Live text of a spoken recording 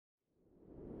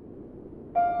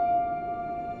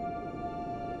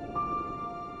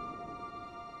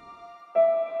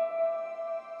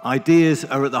Ideas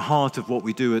are at the heart of what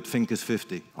we do at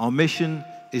Thinkers50. Our mission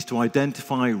is to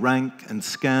identify, rank, and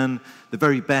scan the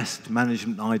very best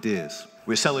management ideas.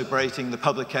 We're celebrating the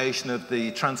publication of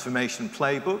the Transformation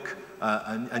Playbook,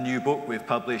 a new book we've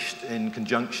published in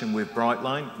conjunction with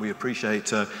Brightline. We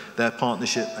appreciate their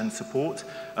partnership and support.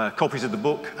 Copies of the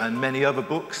book and many other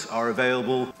books are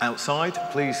available outside.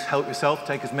 Please help yourself,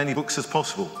 take as many books as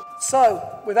possible.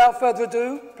 So, without further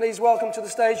ado, please welcome to the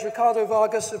stage Ricardo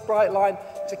Vargas of Brightline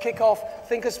to kick off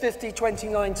Thinkers50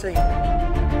 2019.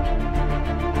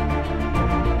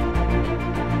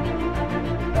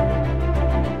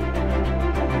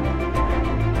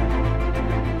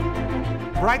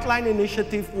 Brightline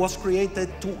initiative was created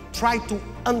to try to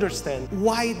understand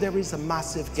why there is a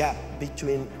massive gap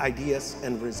between ideas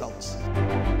and results.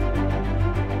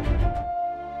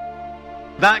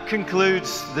 That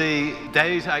concludes the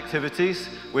day's activities.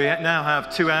 We now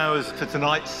have 2 hours for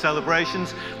tonight's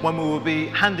celebrations, when we will be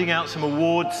handing out some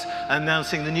awards and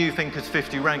announcing the new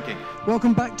Thinkers50 ranking.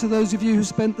 Welcome back to those of you who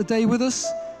spent the day with us,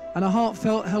 and a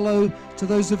heartfelt hello to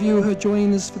those of you who are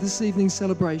joining us for this evening's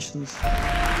celebrations.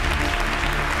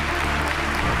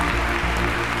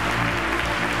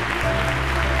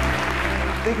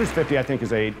 Thinkers50, I think,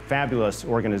 is a fabulous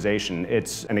organization.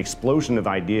 It's an explosion of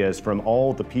ideas from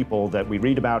all the people that we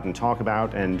read about and talk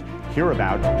about and hear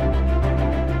about.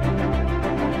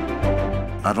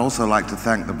 I'd also like to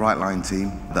thank the Brightline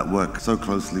team that work so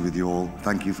closely with you all.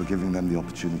 Thank you for giving them the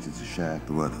opportunity to share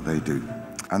the work that they do.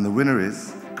 And the winner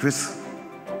is Chris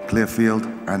Clearfield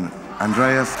and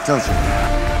Andreas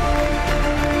Telschik.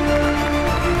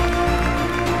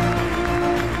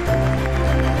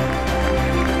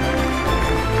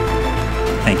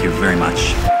 Thank you very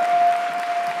much.